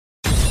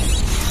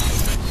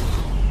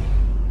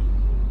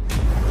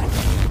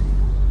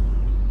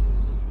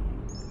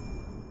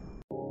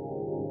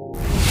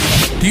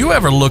Do you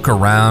ever look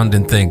around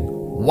and think,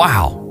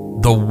 wow,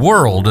 the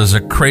world is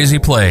a crazy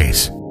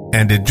place,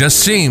 and it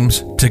just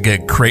seems to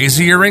get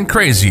crazier and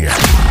crazier?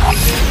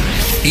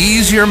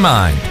 Ease your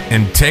mind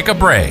and take a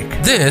break.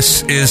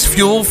 This is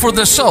Fuel for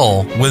the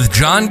Soul with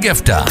John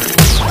Giftah.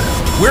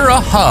 We're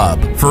a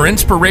hub for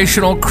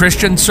inspirational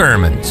Christian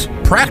sermons,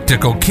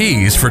 practical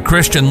keys for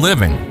Christian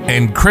living,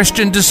 and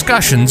Christian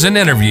discussions and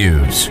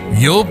interviews.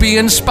 You'll be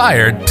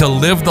inspired to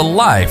live the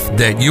life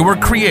that you were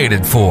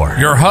created for.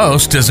 Your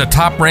host is a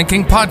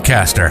top-ranking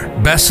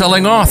podcaster,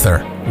 best-selling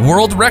author,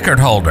 world record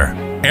holder,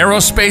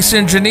 aerospace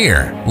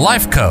engineer,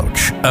 life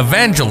coach,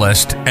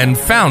 evangelist, and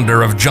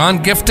founder of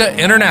John Giftah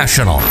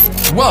International.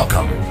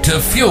 Welcome to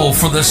Fuel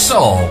for the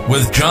Soul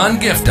with John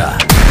Giftah.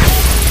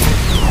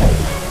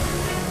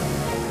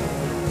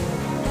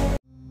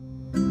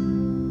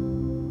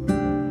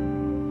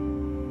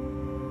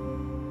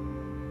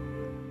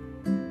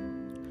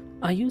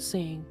 Are you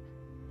saying,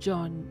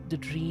 John, the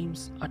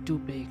dreams are too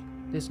big?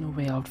 There's no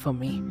way out for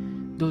me.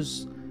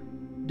 Those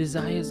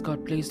desires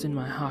God placed in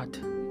my heart,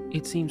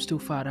 it seems too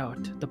far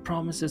out. The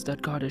promises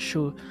that God has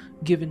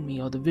given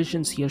me, or the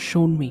visions He has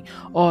shown me,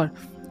 or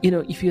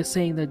if you're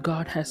saying that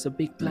God has a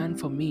big plan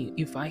for me,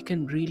 if I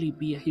can really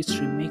be a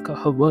history maker,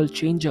 a world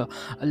changer,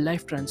 a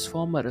life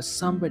transformer, or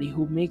somebody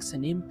who makes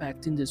an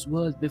impact in this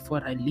world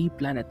before I leave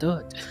planet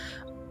Earth,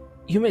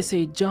 you may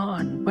say,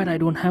 John, but I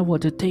don't have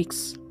what it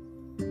takes.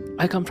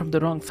 I come from the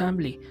wrong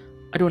family.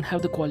 I don't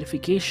have the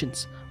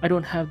qualifications. I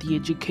don't have the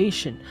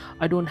education.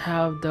 I don't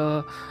have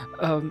the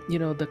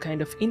the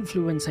kind of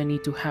influence I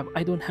need to have.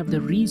 I don't have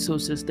the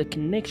resources, the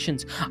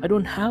connections. I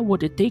don't have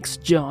what it takes,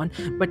 John.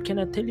 But can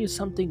I tell you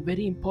something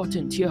very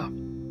important here?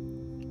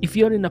 If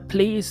you're in a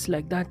place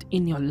like that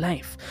in your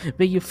life,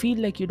 where you feel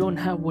like you don't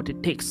have what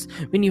it takes,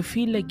 when you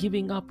feel like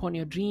giving up on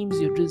your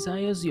dreams, your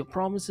desires, your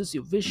promises,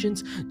 your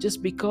visions,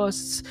 just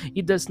because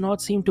it does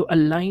not seem to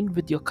align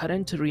with your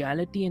current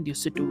reality and your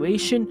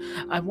situation,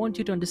 I want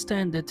you to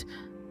understand that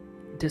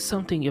there's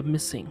something you're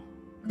missing.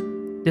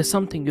 There's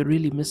something you're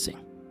really missing.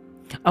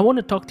 I want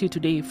to talk to you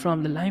today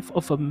from the life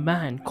of a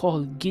man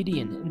called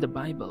Gideon in the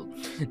Bible.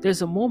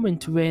 There's a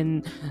moment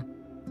when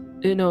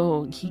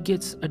he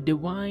gets a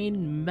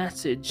divine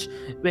message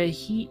where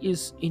he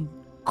is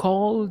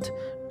called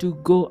to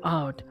go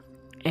out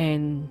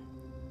and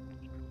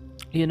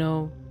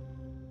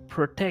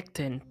protect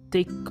and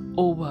take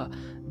over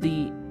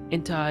the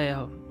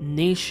entire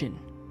nation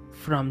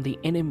from the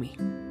enemy.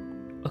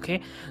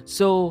 Okay,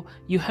 so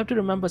you have to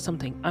remember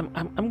something.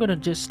 I'm gonna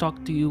just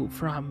talk to you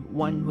from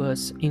one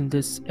verse in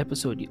this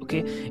episode.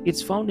 Okay,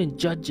 it's found in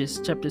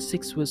Judges chapter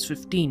 6 verse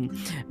 15.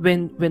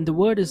 When the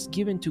word is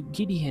given to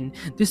Gideon,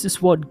 this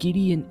is what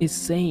Gideon is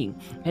saying,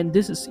 and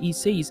he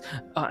says,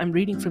 I'm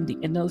reading from the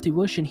NLT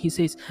version. He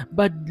says,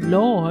 "But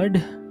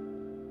Lord,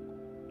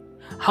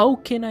 how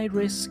can I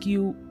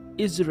rescue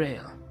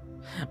Israel?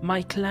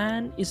 My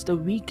clan is the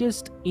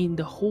weakest in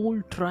the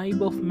whole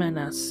tribe of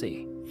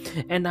Manasseh,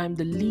 and I'm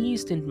the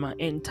least in my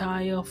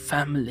entire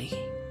family."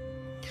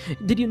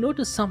 Did you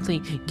notice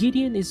something?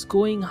 Gideon is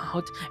going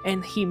out,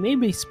 and he may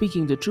be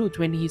speaking the truth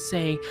when he's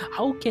saying,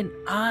 how can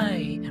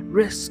I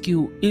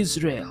rescue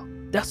Israel?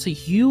 That's a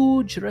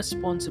huge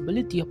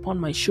responsibility upon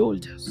my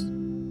shoulders.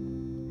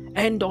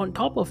 And on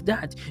top of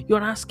that,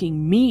 you're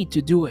asking me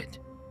to do it.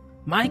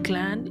 My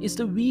clan is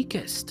the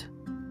weakest.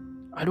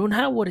 I don't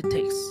have what it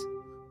takes.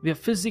 We are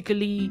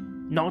physically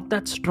not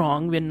that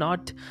strong. We're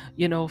not,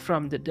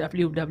 from the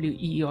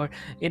WWE or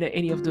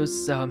any of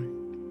those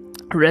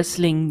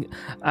wrestling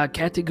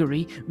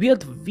category. We are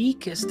the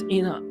weakest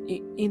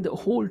in the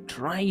whole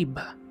tribe.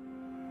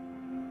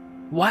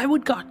 Why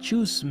would God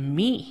choose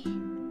me?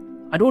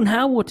 I don't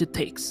have what it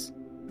takes.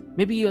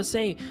 Maybe you're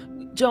saying,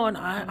 John,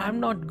 I'm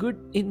not good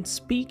in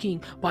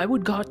speaking. Why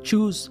would God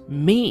choose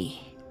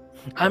me?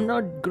 I'm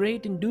not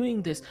great in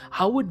doing this.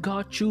 How would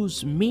God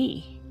choose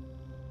me?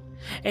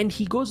 And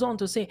he goes on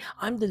to say,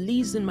 I'm the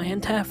least in my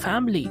entire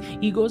family.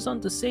 He goes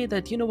on to say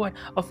that,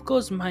 of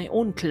course, my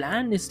own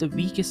clan is the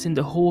weakest in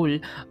the whole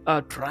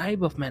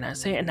tribe of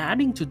Manasseh. And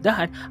adding to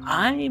that,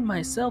 I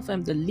myself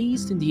am the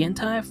least in the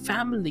entire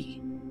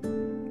family.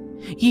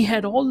 He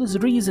had all his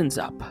reasons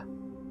up.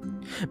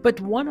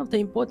 But one of the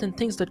important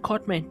things that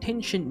caught my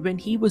attention when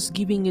he was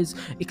giving his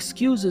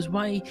excuses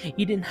why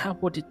he didn't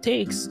have what it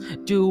takes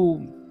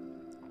to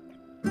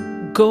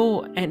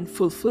go and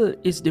fulfill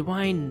his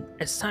divine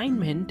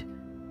assignment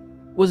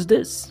was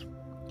this.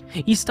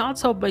 He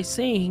starts out by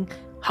saying,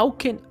 how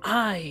can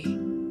I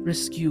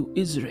rescue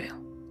Israel?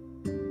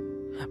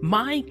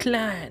 My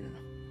clan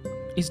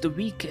is the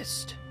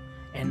weakest,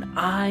 and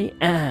I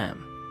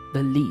am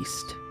the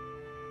least.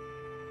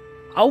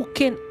 How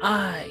can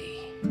I,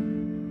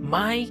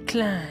 my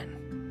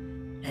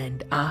clan,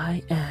 and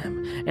I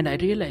am? And I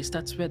realized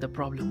that's where the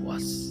problem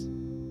was.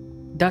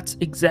 That's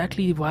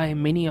exactly why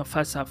many of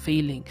us are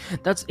failing.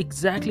 That's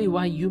exactly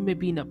why you may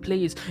be in a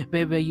place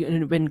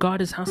when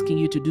God is asking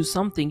you to do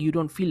something, you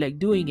don't feel like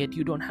doing it.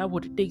 You don't have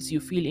what it takes. You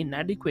feel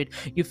inadequate.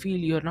 You feel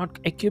you're not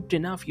equipped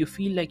enough. You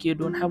feel like you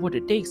don't have what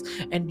it takes.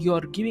 And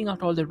you're giving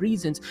out all the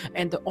reasons.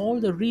 And all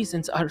the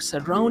reasons are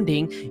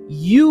surrounding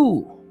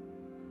you.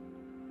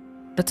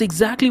 That's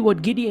exactly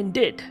what Gideon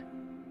did.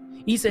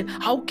 He said,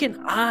 how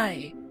can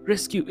I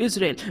rescue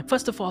Israel?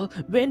 First of all,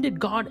 when did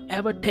God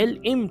ever tell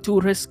him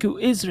to rescue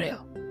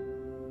Israel?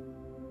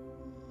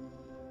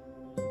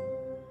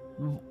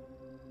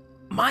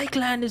 My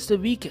clan is the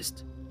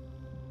weakest.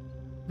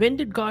 When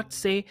did God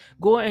say,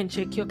 go and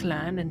check your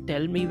clan and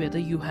tell me whether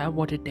you have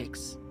what it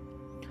takes?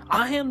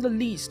 I am the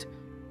least.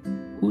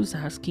 Who's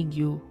asking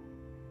you?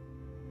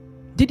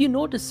 Did you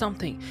notice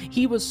something?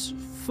 He was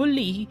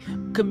fully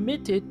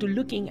committed to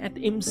looking at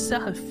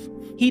himself.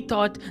 He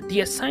thought the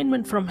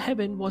assignment from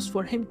heaven was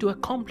for him to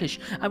accomplish.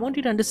 I want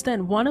you to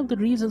understand, one of the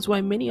reasons why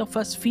many of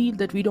us feel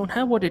that we don't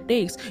have what it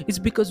takes is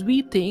because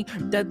we think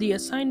that the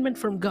assignment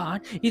from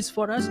God is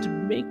for us to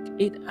make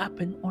it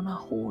happen on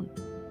our own.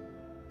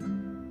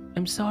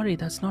 I'm sorry,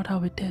 that's not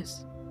how it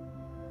is.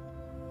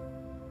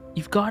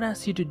 If God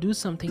asks you to do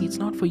something, it's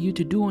not for you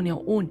to do on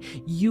your own.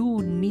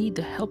 You need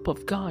the help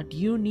of God.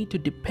 You need to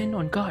depend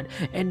on God.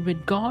 And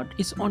when God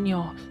is on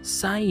your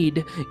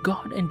side,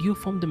 God and you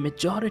form the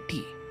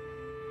majority.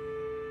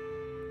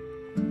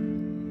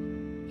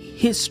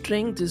 His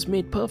strength is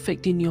made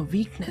perfect in your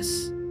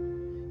weakness.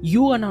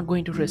 You are not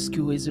going to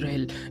rescue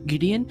Israel,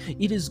 Gideon.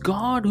 It is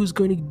God who's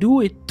going to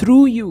do it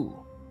through you.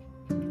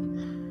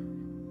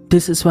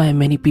 This is why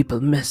many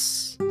people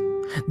miss.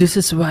 This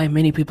is why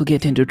many people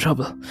get into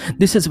trouble.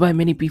 This is why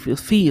many people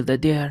feel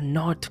that they are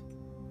not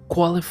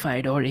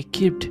qualified or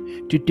equipped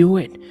to do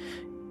it.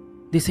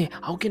 They say,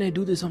 how can I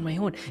do this on my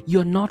own?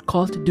 You're not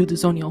called to do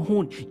this on your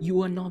own.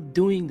 You are not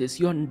doing this.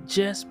 You're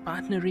just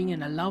partnering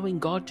and allowing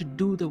God to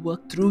do the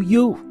work through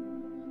you.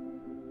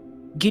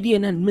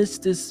 Gideon had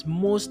missed this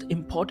most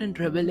important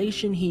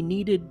revelation he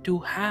needed to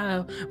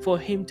have for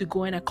him to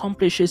go and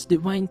accomplish his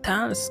divine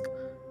task.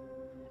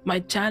 My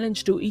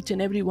challenge to each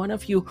and every one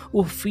of you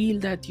who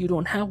feel that you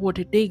don't have what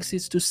it takes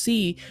is to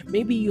see,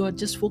 maybe you are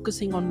just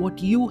focusing on what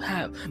you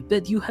have,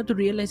 that you have to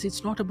realize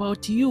it's not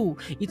about you.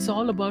 It's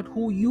all about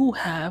who you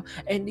have,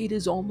 and it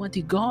is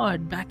Almighty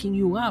God backing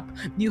you up.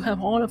 You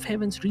have all of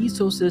heaven's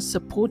resources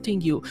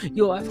supporting you.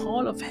 You have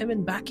all of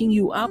heaven backing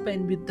you up,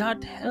 and with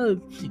that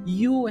help,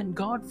 you and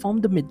God form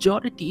the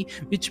majority,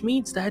 which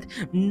means that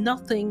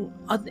nothing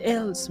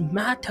else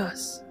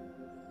matters.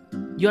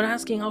 You're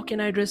asking, how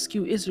can I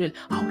rescue Israel?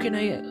 How can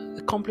I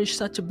accomplish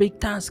such a big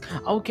task?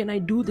 How can I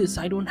do this?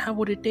 I don't have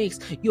what it takes.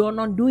 You are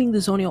not doing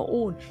this on your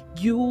own.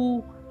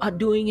 You are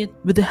doing it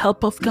with the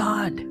help of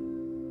God.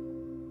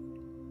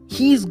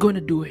 He's going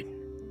to do it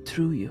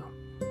through you.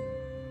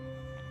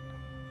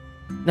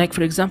 Like,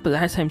 for example,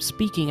 as I'm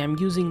speaking, I'm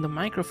using the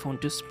microphone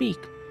to speak.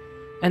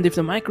 And if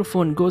the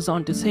microphone goes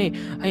on to say,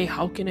 hey,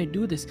 how can I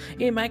do this?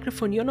 Hey,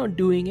 microphone, you're not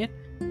doing it.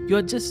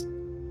 You're just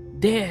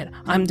there.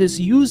 I'm just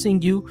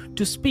using you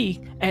to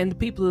speak, and the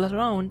people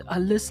around are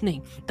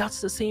listening. That's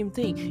the same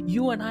thing.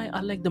 You and I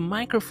are like the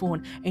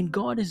microphone, and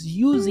God is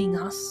using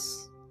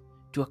us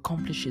to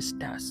accomplish His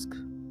task.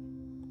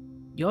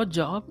 Your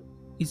job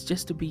is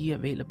just to be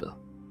available.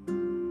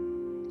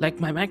 Like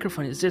my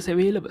microphone is just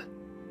available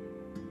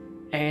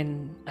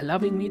and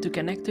allowing me to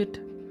connect it,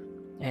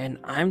 and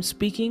I'm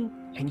speaking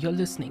and you're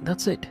listening.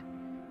 That's it.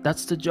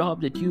 That's the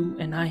job that you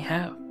and I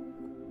have.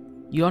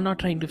 You're not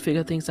trying to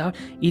figure things out.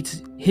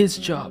 It's His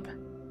job.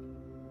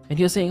 And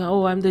you're saying,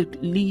 oh, I'm the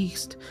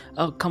least.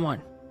 Oh, come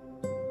on.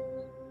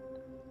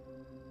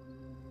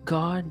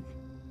 God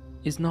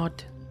is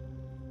not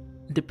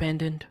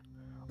dependent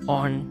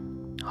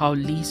on how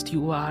least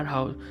you are,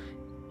 how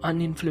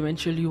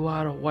uninfluential you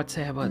are, or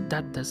whatsoever.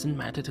 That doesn't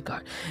matter to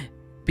God.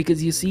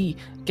 Because you see,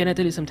 can I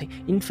tell you something?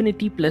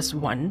 Infinity plus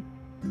 1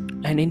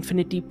 and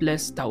infinity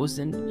plus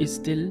 1000 is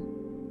still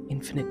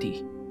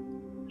infinity.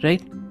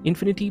 Right?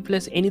 Infinity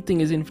plus anything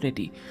is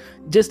infinity.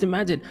 Just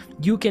imagine,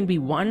 you can be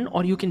 1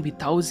 or you can be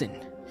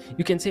 1000.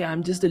 You can say,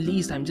 I'm just the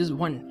least, I'm just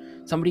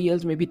 1. Somebody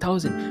else may be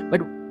 1000. But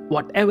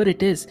whatever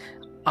it is,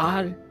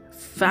 our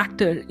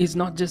factor is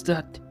not just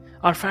that.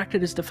 Our factor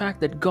is the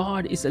fact that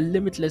God is a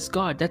limitless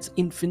God. That's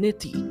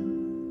infinity.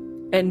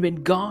 And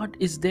when God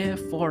is there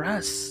for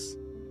us,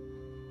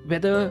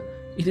 whether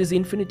it is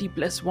infinity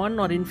plus 1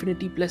 or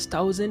infinity plus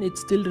 1000, it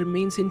still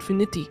remains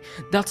infinity.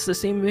 That's the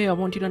same way I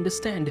want you to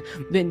understand.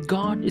 When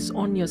God is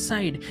on your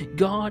side,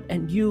 God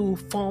and you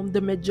form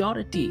the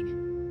majority.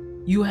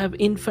 You have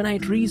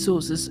infinite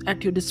resources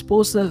at your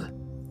disposal.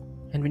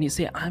 And when you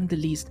say, I'm the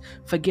least,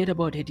 forget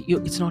about it.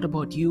 It's not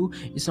about you.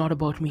 It's not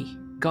about me.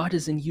 God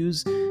is in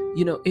use.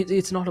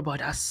 It's not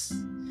about us.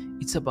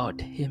 It's about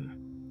Him.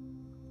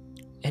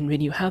 And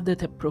when you have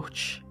that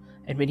approach,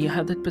 and when you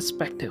have that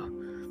perspective,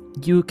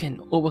 you can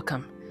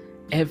overcome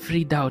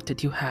every doubt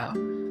that you have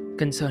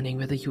concerning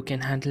whether you can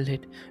handle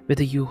it,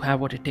 whether you have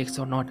what it takes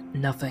or not.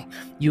 Nothing.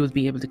 You will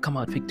be able to come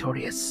out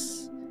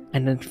victorious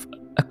and then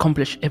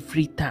accomplish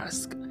every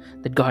task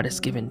that God has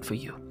given for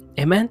you.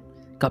 Amen.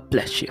 God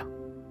bless you.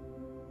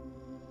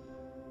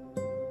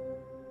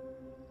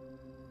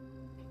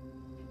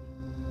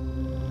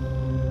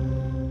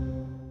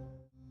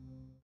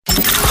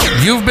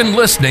 You've been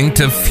listening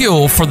to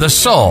Fuel for the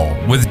Soul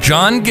with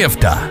John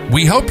Giftah.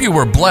 We hope you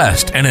were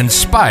blessed and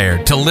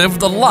inspired to live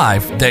the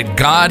life that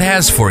God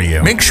has for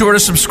you. Make sure to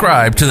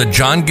subscribe to the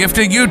John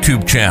Giftah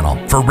YouTube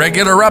channel for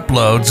regular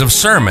uploads of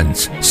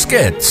sermons,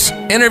 skits,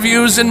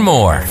 interviews, and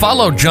more.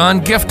 Follow John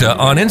Giftah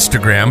on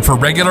Instagram for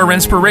regular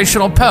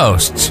inspirational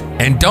posts.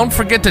 And don't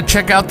forget to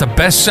check out the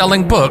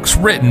best-selling books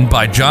written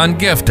by John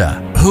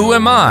Giftah, Who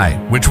Am I?,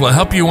 which will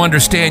help you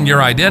understand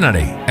your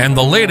identity, and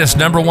the latest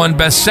 #1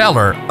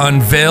 bestseller,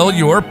 Unveil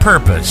Your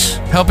Purpose,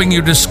 helping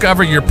you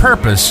discover your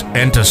purpose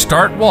and to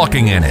start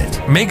walking in it.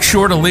 Make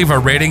sure to leave a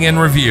rating and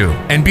review,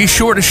 and be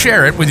sure to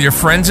share it with your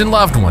friends and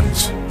loved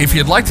ones. If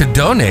you'd like to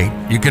donate,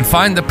 you can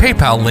find the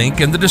PayPal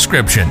link in the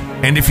description.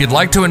 And if you'd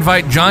like to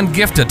invite John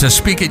Giftah to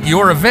speak at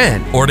your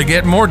event or to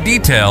get more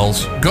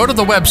details, go to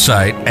the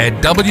website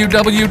at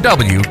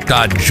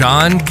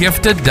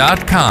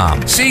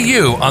www.johngiftah.com. See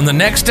you on the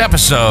next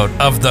episode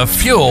of The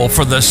Fuel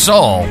for the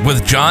Soul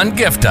with John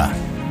Giftah.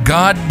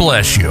 God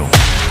bless you.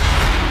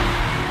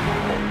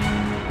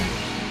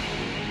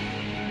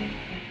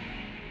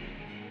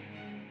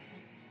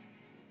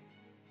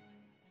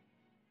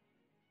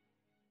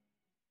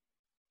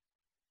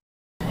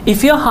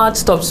 If your heart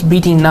stops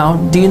beating now,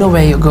 do you know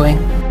where you're going?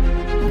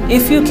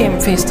 If you came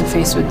face to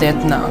face with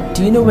death now,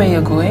 do you know where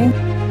you're going?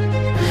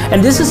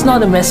 And this is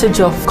not a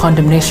message of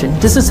condemnation.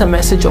 This is a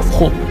message of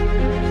hope.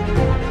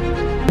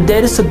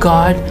 There is a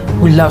God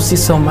who loves you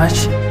so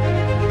much.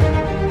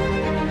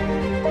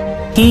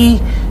 He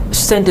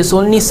sent His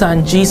only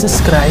Son, Jesus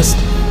Christ,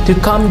 to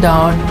come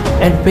down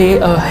and pay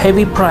a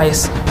heavy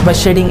price by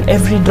shedding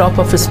every drop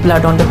of His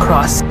blood on the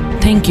cross.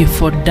 Thank you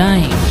for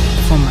dying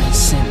for my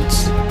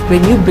sins.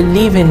 When you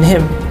believe in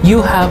Him,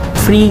 you have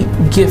free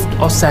gift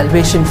of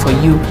salvation for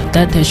you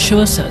that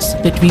assures us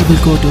that we will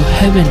go to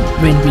heaven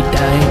when we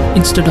die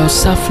instead of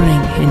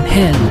suffering in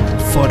hell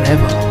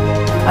forever.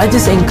 I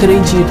just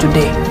encourage you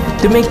today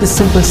to make the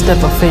simple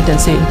step of faith and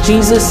say,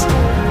 Jesus,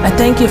 I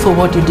thank you for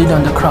what you did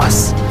on the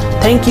cross.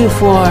 Thank you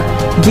for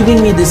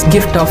giving me this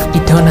gift of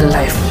eternal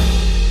life.